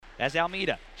as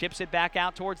Almeida chips it back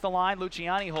out towards the line.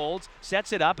 Luciani holds,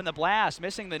 sets it up, and the blast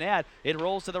missing the net. It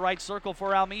rolls to the right circle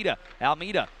for Almeida.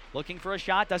 Almeida looking for a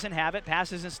shot, doesn't have it,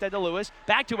 passes instead to Lewis.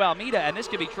 Back to Almeida, and this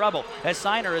could be trouble as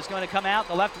Signer is going to come out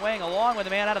the left wing along with the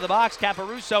man out of the box,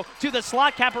 Caparuso, to the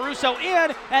slot. Caparuso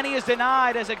in, and he is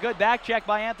denied as a good back check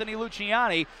by Anthony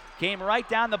Luciani. Came right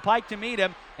down the pike to meet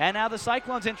him, and now the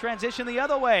Cyclones in transition the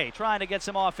other way, trying to get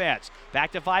some offense.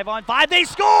 Back to 5-on-5, they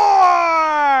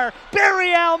score!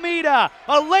 Barry Almeida,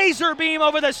 a laser beam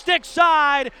over the stick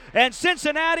side, and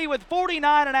Cincinnati with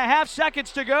 49.5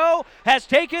 seconds to go has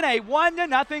taken a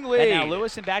 1-0 lead. And now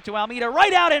Lewis and back to Almeida,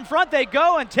 right out in front they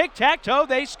go, and tic-tac-toe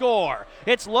they score.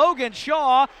 It's Logan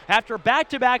Shaw after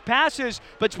back-to-back passes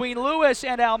between Lewis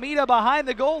and Almeida behind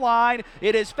the goal line.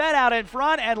 It is fed out in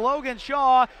front, and Logan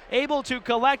Shaw able to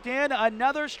collect in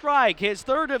another strike. His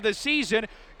third of the season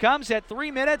comes at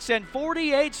 3 minutes and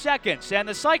 48 seconds, and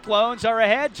the Cyclones are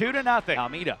ahead 2-0.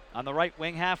 Almeida on the right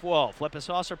wing half wall. Flip a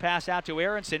saucer pass out to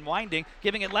Aronson, winding,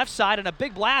 giving it left side, and a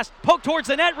big blast. Poke towards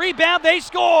the net, rebound, they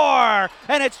score!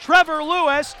 And it's Trevor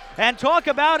Lewis, and talk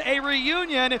about a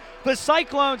reunion. The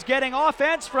Cyclones getting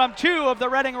offense from two of the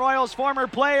Reading Royals former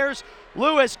players.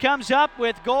 Lewis comes up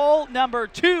with goal number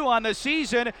 2 on the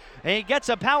season. He gets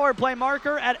a power play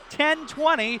marker at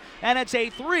 10:20, and it's a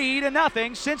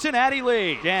 3-0 Cincinnati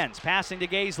lead. Jens passing to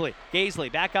Gaisley.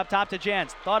 Gaisley back up top to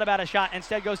Jens. Thought about a shot,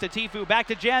 instead goes to Tifu. Back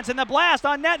to Jens, and the blast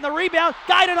on net, and the rebound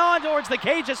guided on towards the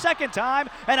cage a second time,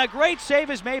 and a great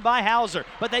save is made by Hauser,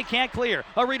 but they can't clear.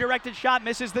 A redirected shot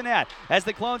misses the net as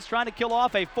the Clones trying to kill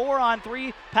off a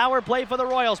 4-on-3 power play for the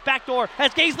Royals. Backdoor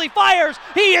as Gaisley fires.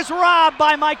 He is robbed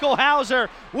by Michael Hauser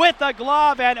with the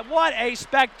glove, and what a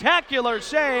spectacular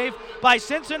save by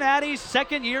Cincinnati's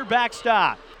second-year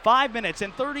backstop. 5 minutes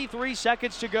and 33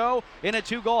 seconds to go in a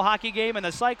 2-goal hockey game, and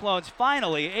the Cyclones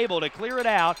finally able to clear it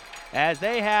out as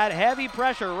they had heavy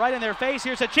pressure right in their face.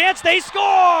 Here's a chance, they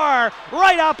score!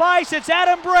 Right up ice, it's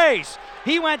Adam Brace.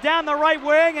 He went down the right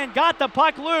wing and got the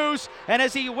puck loose, and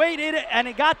as he waited and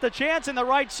he got the chance in the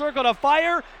right circle to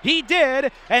fire, he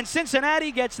did, and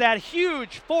Cincinnati gets that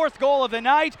huge 4th goal of the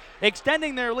night,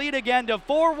 extending their lead again to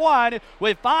 4-1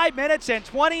 with 5 minutes and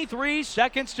 23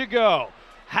 seconds to go.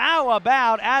 How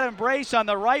about Adam Brace on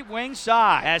the right wing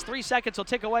side? As 3 seconds will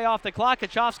tick away off the clock,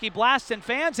 Kachowski blasts and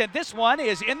fans, and this one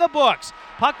is in the books.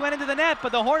 Puck went into the net,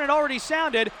 but the horn had already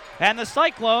sounded, and the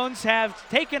Cyclones have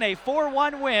taken a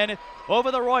 4-1 win over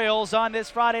the Royals on this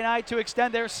Friday night to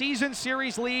extend their season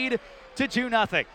series lead to 2-0.